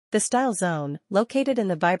The Style Zone, located in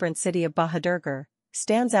the vibrant city of Bahadurgarh,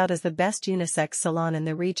 stands out as the best unisex salon in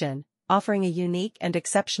the region, offering a unique and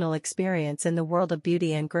exceptional experience in the world of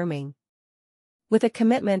beauty and grooming. With a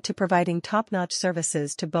commitment to providing top-notch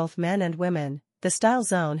services to both men and women, the Style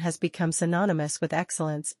Zone has become synonymous with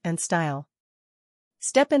excellence and style.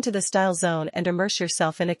 Step into the Style Zone and immerse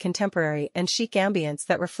yourself in a contemporary and chic ambience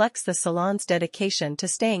that reflects the salon's dedication to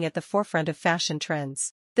staying at the forefront of fashion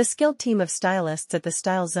trends. The skilled team of stylists at the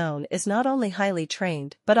Style Zone is not only highly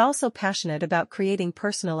trained but also passionate about creating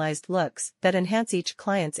personalized looks that enhance each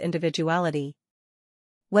client's individuality.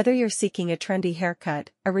 Whether you're seeking a trendy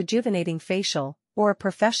haircut, a rejuvenating facial, or a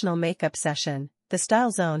professional makeup session, the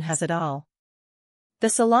Style Zone has it all. The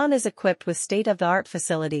salon is equipped with state-of-the-art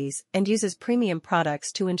facilities and uses premium products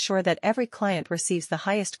to ensure that every client receives the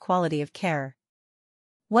highest quality of care.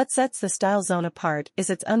 What sets the Style Zone apart is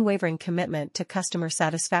its unwavering commitment to customer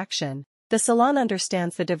satisfaction. The salon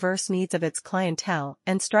understands the diverse needs of its clientele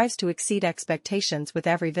and strives to exceed expectations with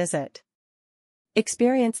every visit.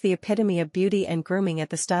 Experience the epitome of beauty and grooming at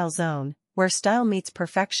the Style Zone, where style meets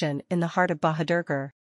perfection in the heart of Bahadurgarh.